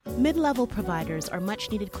Mid-level providers are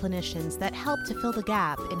much-needed clinicians that help to fill the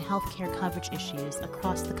gap in healthcare coverage issues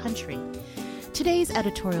across the country. Today's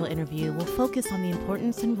editorial interview will focus on the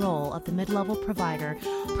importance and role of the mid-level provider,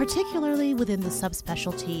 particularly within the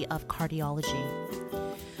subspecialty of cardiology.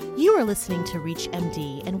 You are listening to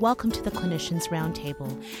ReachMD, and welcome to the Clinicians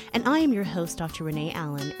Roundtable. And I am your host, Dr. Renee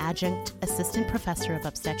Allen, Adjunct Assistant Professor of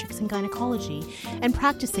Obstetrics and Gynecology and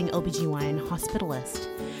practicing OBGYN hospitalist.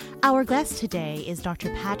 Our guest today is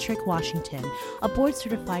Dr. Patrick Washington, a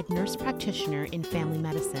board-certified nurse practitioner in family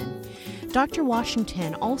medicine. Dr.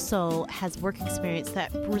 Washington also has work experience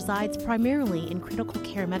that resides primarily in critical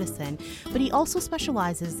care medicine, but he also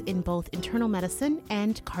specializes in both internal medicine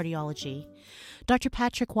and cardiology. Dr.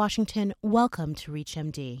 Patrick Washington, welcome to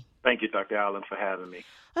ReachMD. Thank you, Dr. Allen, for having me.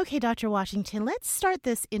 Okay, Dr. Washington, let's start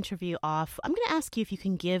this interview off. I'm going to ask you if you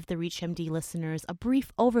can give the ReachMD listeners a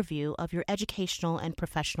brief overview of your educational and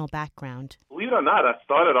professional background. Believe it or not, I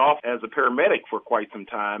started off as a paramedic for quite some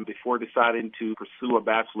time before deciding to pursue a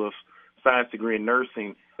Bachelor of Science degree in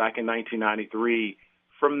nursing back in 1993.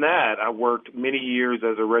 From that, I worked many years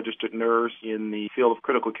as a registered nurse in the field of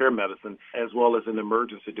critical care medicine, as well as in the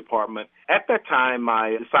emergency department. At that time,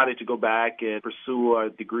 I decided to go back and pursue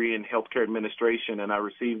a degree in healthcare administration, and I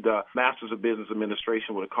received a Master's of Business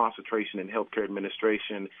Administration with a concentration in healthcare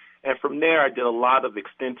administration. And from there, I did a lot of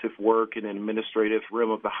extensive work in the administrative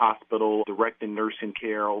realm of the hospital, directing nursing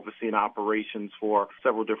care, overseeing operations for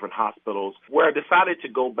several different hospitals, where I decided to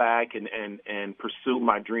go back and pursue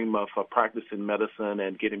my dream of practicing medicine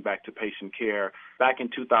and getting back to patient care. Back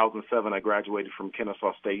in 2007, I graduated from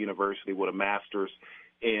Kennesaw State University with a master's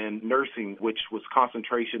in nursing, which was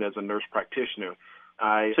concentration as a nurse practitioner.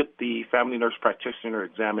 I took the family nurse practitioner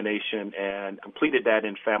examination and completed that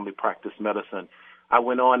in family practice medicine. I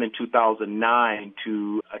went on in 2009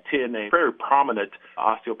 to attend a very prominent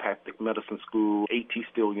osteopathic medicine school, A.T.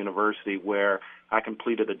 Still University, where I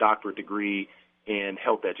completed a doctorate degree in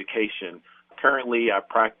health education. Currently, I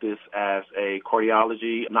practice as a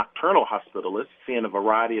cardiology nocturnal hospitalist, seeing a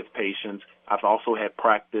variety of patients. I've also had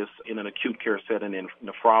practice in an acute care setting in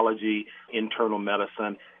nephrology, internal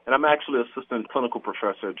medicine, and I'm actually assistant clinical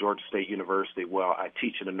professor at Georgia State University, where I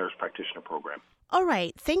teach in the nurse practitioner program. All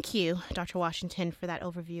right. Thank you, Dr. Washington, for that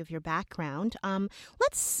overview of your background.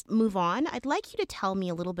 Let's move on. I'd like you to tell me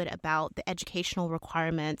a little bit about the educational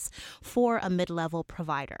requirements for a mid-level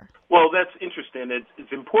provider. Well, that's interesting.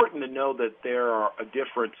 It's important to know that there are a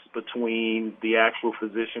difference between the actual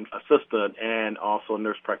physician assistant and also a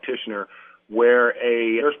nurse practitioner. Where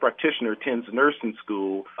a nurse practitioner attends nursing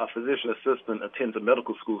school, a physician assistant attends a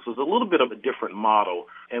medical school. So it's a little bit of a different model.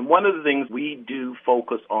 And one of the things we do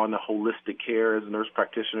focus on the holistic care as nurse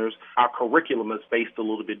practitioners. Our curriculum is based a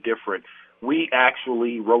little bit different. We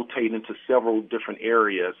actually rotate into several different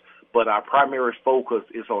areas, but our primary focus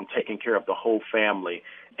is on taking care of the whole family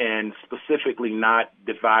and specifically not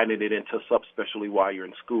dividing it into subspecialty while you're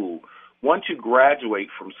in school. Once you graduate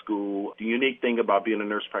from school, the unique thing about being a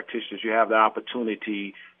nurse practitioner is you have the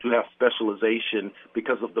opportunity to have specialization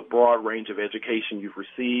because of the broad range of education you've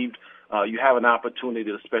received. You have an opportunity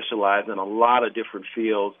to specialize in a lot of different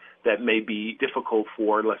fields that may be difficult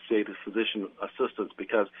for, let's say, the physician assistants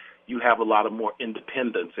because you have a lot of more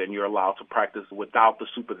independence and you're allowed to practice without the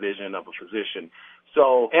supervision of a physician.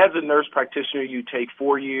 So as a nurse practitioner, you take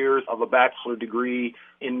 4 years of a bachelor degree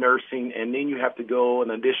in nursing, and then you have to go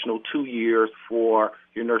an additional 2 years for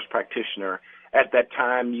your nurse practitioner. At that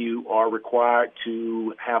time, you are required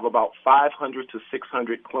to have about 500 to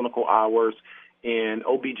 600 clinical hours in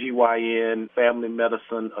OBGYN, family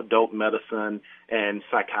medicine, adult medicine, and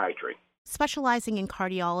psychiatry. Specializing in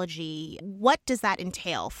cardiology, what does that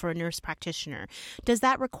entail for a nurse practitioner? Does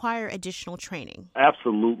that require additional training?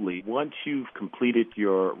 Absolutely. Once you've completed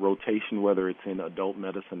your rotation, whether it's in adult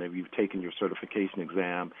medicine or you've taken your certification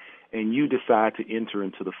exam, and you decide to enter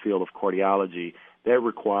into the field of cardiology, that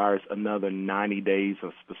requires another 90 days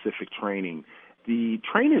of specific training. The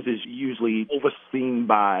training is usually overseen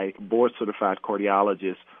by board-certified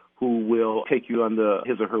cardiologists who will take you under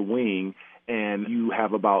his or her wing, and you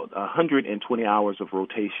have about 120 hours of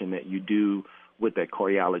rotation that you do with that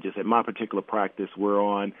cardiologist. At my particular practice, we're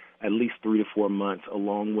on at least 3 to 4 months,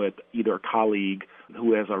 along with either a colleague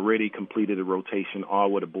who has already completed a rotation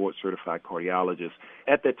or with a board-certified cardiologist.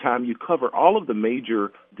 At that time, you cover all of the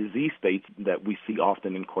major disease states that we see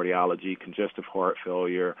often in cardiology: congestive heart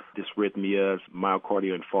failure, dysrhythmias,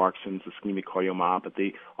 myocardial infarctions, ischemic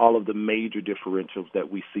cardiomyopathy, all of the major differentials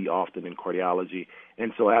that we see often in cardiology.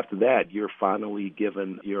 And so after that, you're finally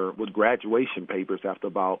given your graduation papers after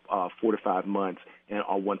about 4 to 5 months,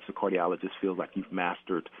 or once the cardiologist feels like you've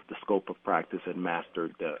mastered the scope of practice and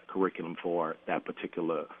mastered the curriculum for that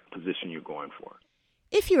particular position you're going for.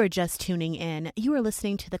 If you are just tuning in, you are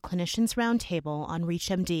listening to the Clinicians Roundtable on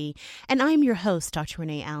ReachMD, and I'm your host, Dr.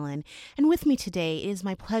 Renee Allen. And with me today, it is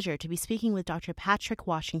my pleasure to be speaking with Dr. Patrick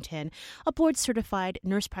Washington, a board-certified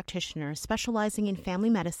nurse practitioner specializing in family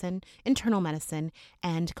medicine, internal medicine,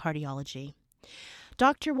 and cardiology.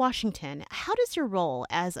 Dr. Washington, how does your role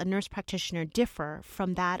as a nurse practitioner differ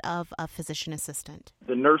from that of a physician assistant?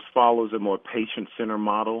 The nurse follows a more patient-centered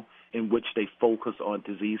model in which they focus on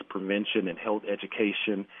disease prevention and health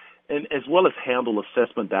education, and as well as handle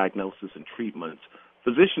assessment, diagnosis, and treatments.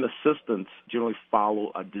 Physician assistants generally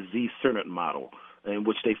follow a disease-centered model in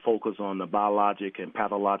which they focus on the biologic and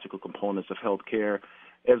pathological components of healthcare,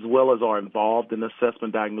 as well as are involved in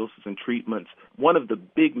assessment, diagnosis, and treatments. One of the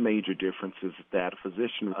big major differences is that a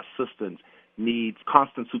physician assistant needs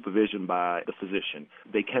constant supervision by the physician.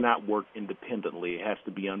 They cannot work independently. It has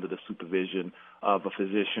to be under the supervision of a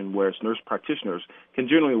physician, whereas nurse practitioners can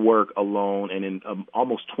generally work alone and in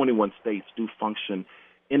almost 21 states do function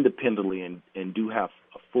independently and do have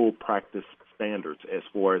a full practice standards as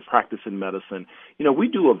far as practice in medicine. We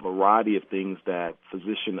do a variety of things that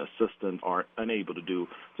physician assistants are unable to do.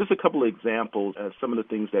 Just a couple of examples of some of the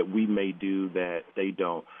things that we may do that they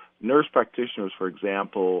don't. Nurse practitioners, for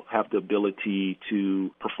example, have the ability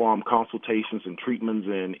to perform consultations and treatments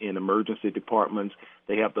in emergency departments.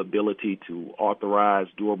 They have the ability to authorize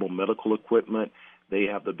durable medical equipment. They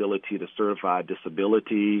have the ability to certify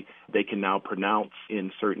disability. They can now pronounce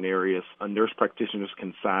in certain areas. Nurse practitioners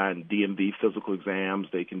can sign DMV physical exams.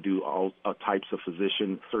 They can do all types of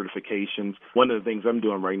physician certifications. One of the things I'm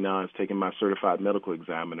doing right now is taking my certified medical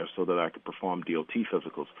examiner so that I can perform DOT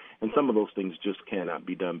physicals. And some of those things just cannot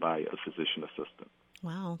be done by a physician assistant.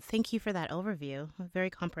 Wow. Thank you for that overview. Very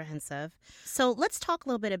comprehensive. So let's talk a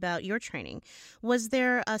little bit about your training. Was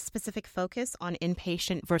there a specific focus on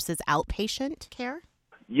inpatient versus outpatient care?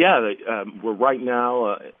 Yeah, well, right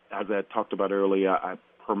now, as I talked about earlier, I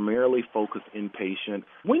primarily focus inpatient.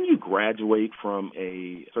 When you graduate from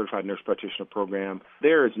a certified nurse practitioner program,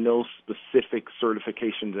 there is no specific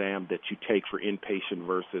certification exam that you take for inpatient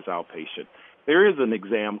versus outpatient. There is an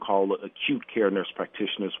exam called acute care nurse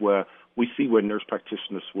practitioners where we see where nurse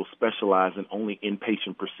practitioners will specialize in only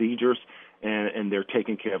inpatient procedures and they're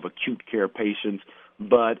taking care of acute care patients.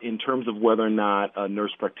 But in terms of whether or not a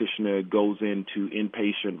nurse practitioner goes into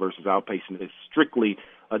inpatient versus outpatient, it's strictly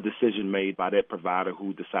a decision made by that provider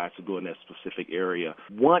who decides to go in that specific area.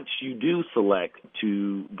 Once you do select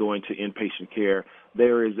to go into inpatient care,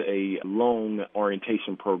 there is a long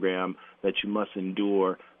orientation program that you must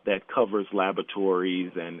endure that covers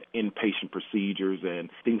laboratories and inpatient procedures and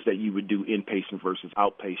things that you would do inpatient versus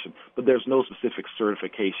outpatient. But there's no specific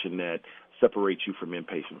certification that separates you from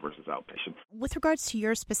inpatient versus outpatient. With regards to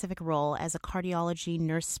your specific role as a cardiology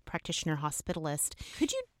nurse practitioner hospitalist,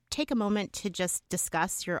 could you take a moment to just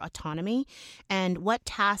discuss your autonomy and what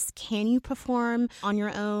tasks can you perform on your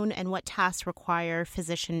own and what tasks require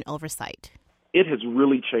physician oversight? It has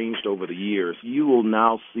really changed over the years. You will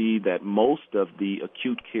now see that most of the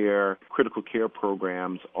acute care, critical care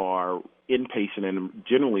programs are inpatient and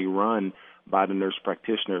generally run by the nurse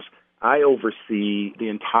practitioners. I oversee the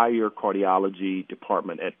entire cardiology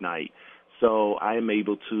department at night, so I am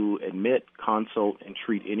able to admit, consult, and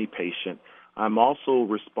treat any patient. I'm also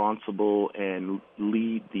responsible and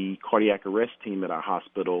lead the cardiac arrest team at our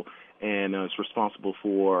hospital and is responsible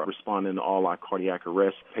for responding to all our cardiac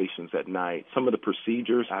arrest patients at night. Some of the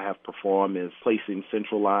procedures I have performed is placing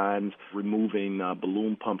central lines, removing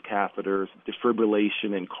balloon pump catheters,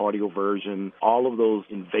 defibrillation and cardioversion, all of those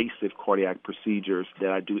invasive cardiac procedures that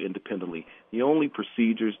I do independently. The only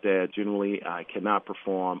procedures that generally I cannot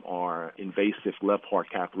perform are invasive left heart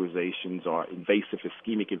catheterizations or invasive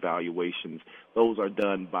ischemic evaluations. Those are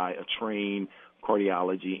done by a trained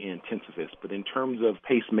cardiology intensivist. But in terms of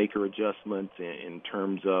pacemaker adjustments, in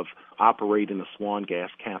terms of operating a Swan gas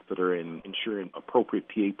catheter and ensuring appropriate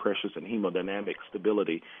PA pressures and hemodynamic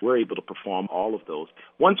stability, we're able to perform all of those.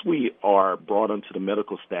 Once we are brought onto the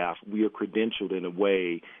medical staff, we are credentialed in a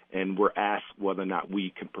way and we're asked whether or not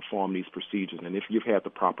we can perform these procedures. And if you've had the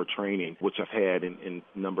proper training, which I've had in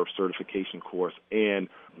a number of certification courses, and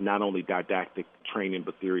not only didactic training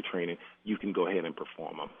but theory training, you can go ahead and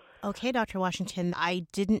perform them. Okay, Dr. Washington, I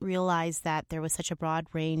didn't realize that there was such a broad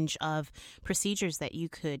range of procedures that you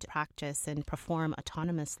could practice and perform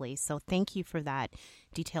autonomously. So thank you for that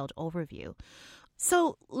detailed overview.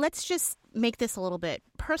 So let's just make this a little bit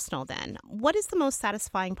personal then. What is the most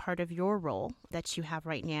satisfying part of your role that you have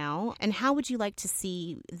right now, and how would you like to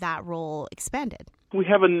see that role expanded? We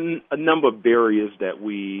have a number of barriers that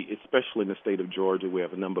we, especially in the state of Georgia, we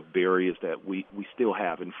have a number of barriers that we still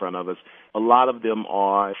have in front of us. A lot of them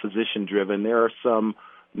are physician-driven. There are some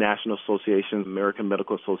national associations, American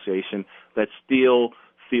Medical Association, that still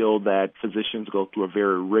feel that physicians go through a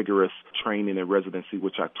very rigorous training and residency,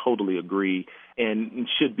 which I totally agree, and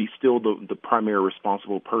should be still the primary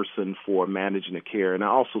responsible person for managing the care. And I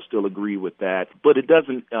also still agree with that. But it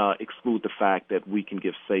doesn't exclude the fact that we can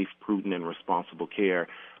give safe, prudent, and responsible care.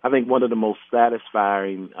 I think one of the most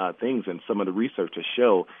satisfying things, and some of the research has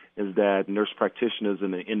shown, is that nurse practitioners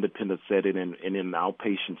in an independent setting and in an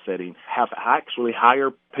outpatient setting have actually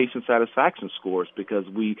higher patient satisfaction scores because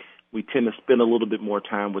we tend to spend a little bit more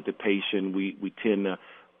time with the patient. We tend to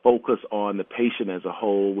focus on the patient as a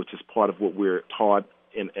whole, which is part of what we're taught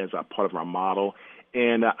as a part of our model.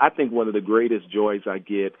 And I think one of the greatest joys I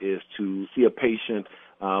get is to see a patient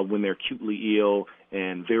when they're acutely ill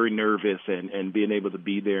and very nervous and being able to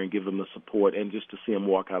be there and give them the support, and just to see them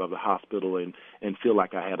walk out of the hospital and feel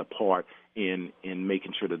like I had a part in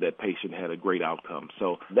making sure that patient had a great outcome.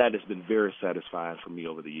 So that has been very satisfying for me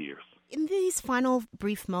over the years. In these final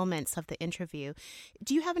brief moments of the interview,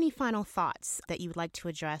 do you have any final thoughts that you would like to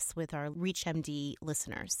address with our ReachMD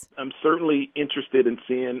listeners? I'm certainly interested in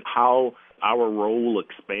seeing how our role will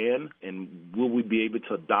expand, and will we be able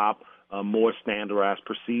to adopt more standardized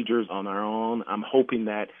procedures on our own. I'm hoping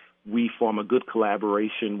that we form a good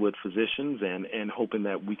collaboration with physicians and hoping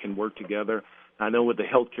that we can work together. I know with the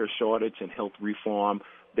healthcare shortage and health reform,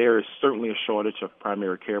 there is certainly a shortage of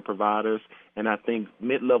primary care providers, and I think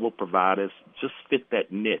mid-level providers just fit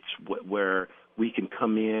that niche where we can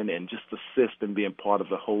come in and just assist in being part of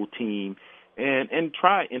the whole team and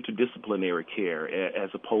try interdisciplinary care as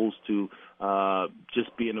opposed to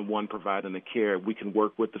just being the one providing the care. We can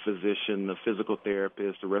work with the physician, the physical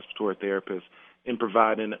therapist, the respiratory therapist, in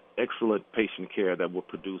providing excellent patient care that will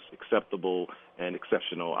produce acceptable and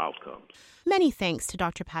exceptional outcomes. Many thanks to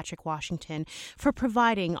Dr. Patrick Washington for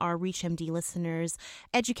providing our ReachMD listeners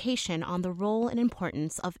education on the role and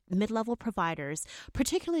importance of mid-level providers,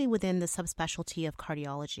 particularly within the subspecialty of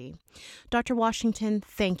cardiology. Dr. Washington,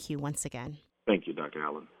 thank you once again. Thank you, Dr.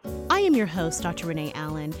 Allen. I am your host, Dr. Renee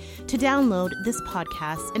Allen. To download this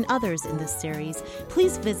podcast and others in this series,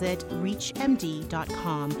 please visit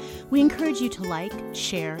reachmd.com. We encourage you to like,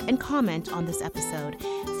 share, and comment on this episode.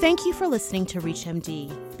 Thank you for listening to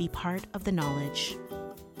ReachMD. Be part of the knowledge.